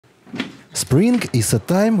Spring is a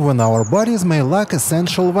time when our bodies may lack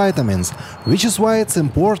essential vitamins, which is why it's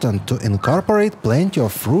important to incorporate plenty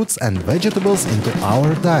of fruits and vegetables into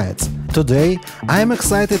our diets. Today, I'm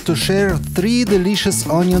excited to share 3 delicious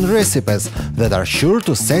onion recipes that are sure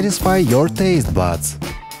to satisfy your taste buds.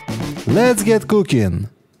 Let's get cooking!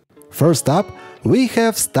 First up, we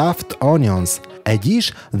have stuffed onions, a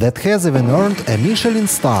dish that has even earned a Michelin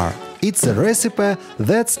star. It's a recipe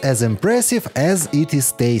that's as impressive as it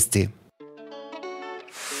is tasty.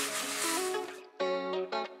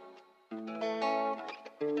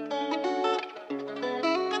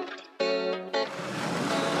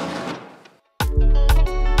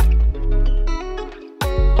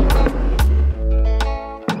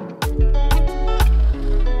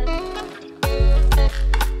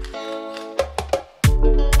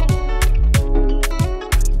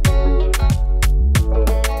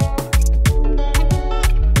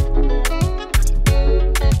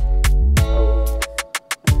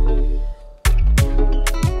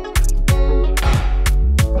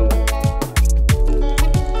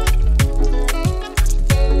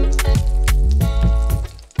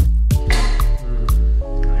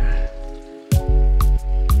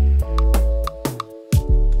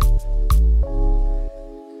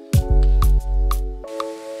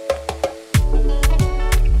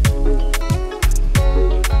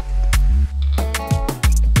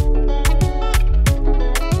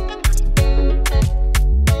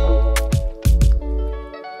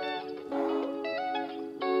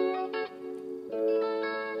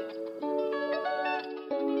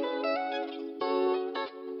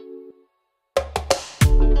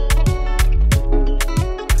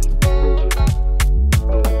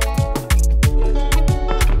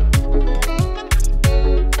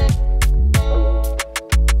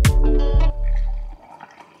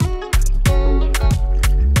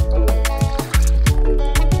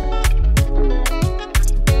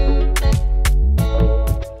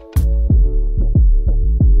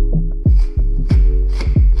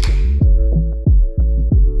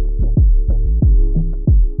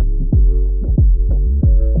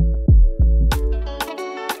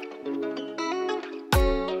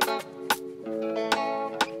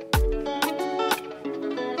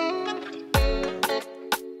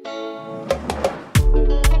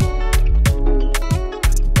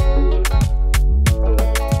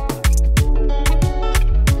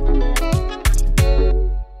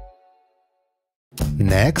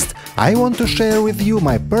 Next, I want to share with you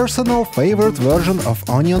my personal favorite version of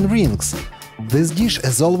onion rings. This dish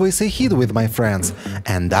is always a hit with my friends,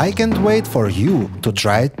 and I can't wait for you to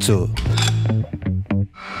try it too.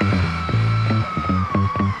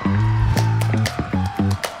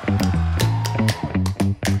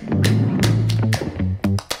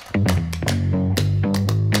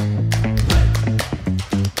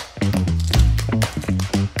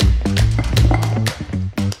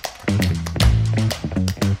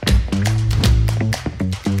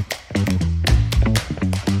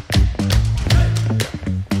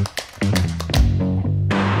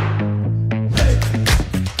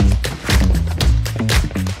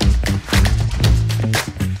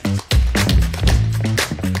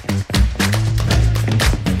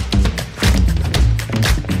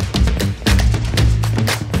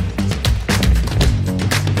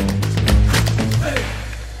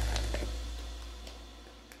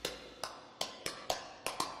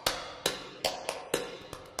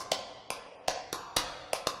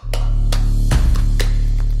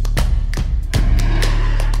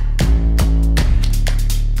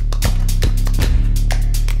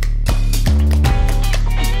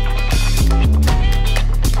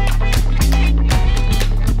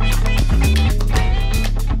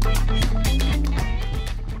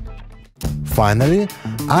 Finally,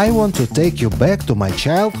 I want to take you back to my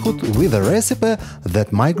childhood with a recipe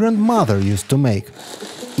that my grandmother used to make.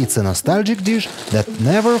 It's a nostalgic dish that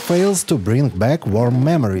never fails to bring back warm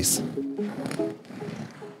memories.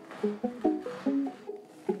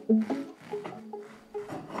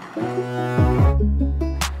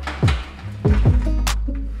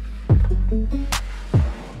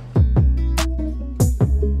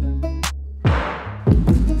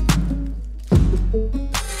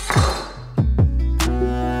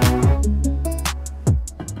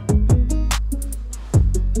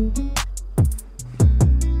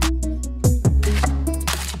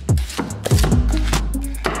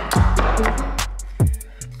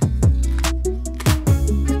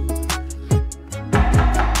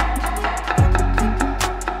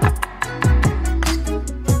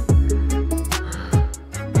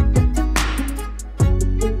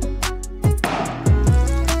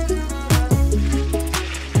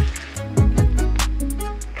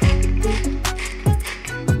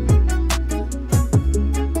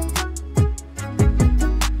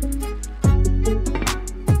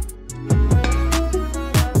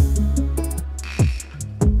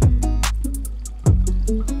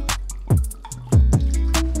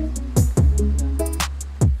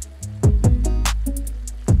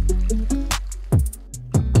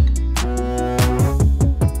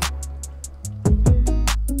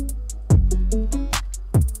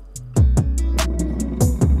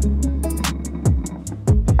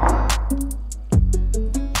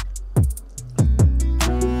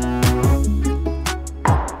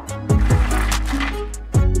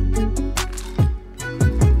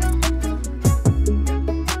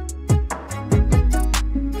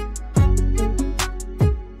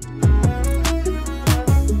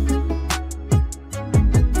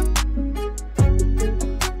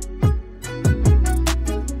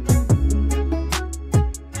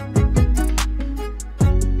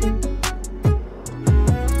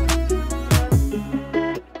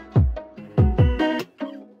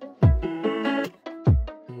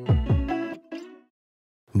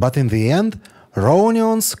 But in the end, raw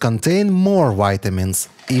onions contain more vitamins.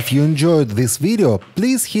 If you enjoyed this video,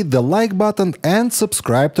 please hit the like button and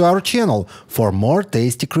subscribe to our channel for more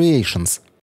tasty creations.